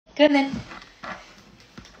Go on then.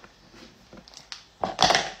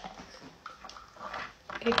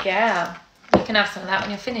 Good girl. You can have some of that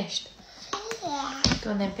when you're finished. Yeah.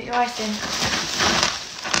 Go on then, put your ice in.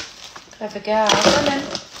 Clever girl. Go on then.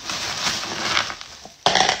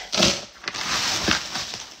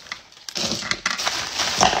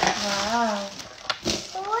 Wow.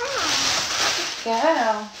 Good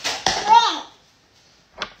girl.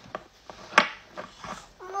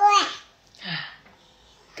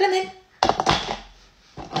 Go on then.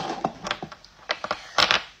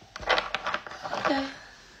 Go.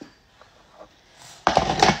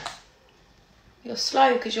 You're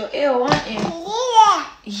slow because you're ill, aren't you?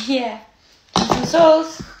 Yeah. Some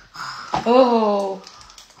sauce. Oh.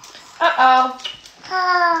 Uh-oh.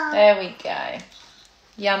 There we go.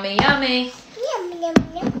 Yummy, yummy.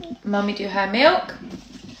 Mummy do her milk.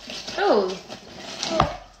 Oh.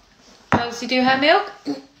 Elsie do her milk.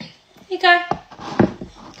 Here you go.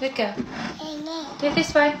 Good girl. Do it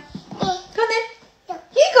this way. Go on then.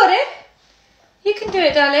 You got it. You can do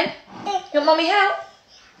it, darling. You want Mummy help?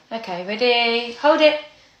 Okay, ready? Hold it.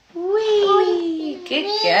 Whee! Good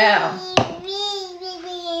girl.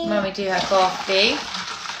 Mummy do her coffee.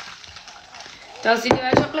 Dulcie do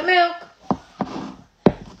her chocolate milk.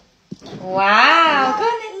 Wow. Go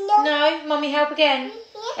on then. No, Mummy help again.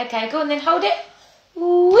 Okay, go on then. Hold it.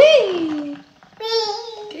 Whee!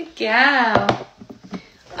 Good girl.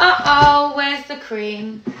 Uh-oh, where's the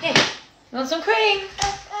cream? Here, you want some cream?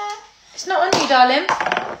 It's not on you, darling.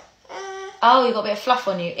 Oh, you got a bit of fluff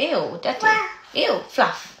on you. Ew, dirty. Ew,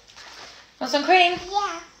 fluff. Want some cream?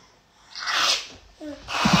 Yeah.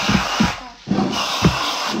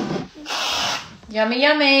 Yummy,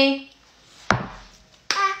 yummy.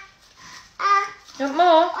 You want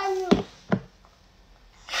more?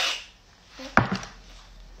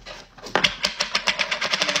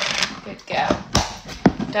 Good girl.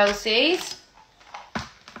 Dulcie's.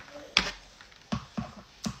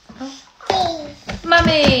 Oh.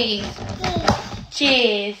 Mummy.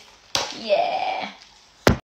 Cheers. Yeah.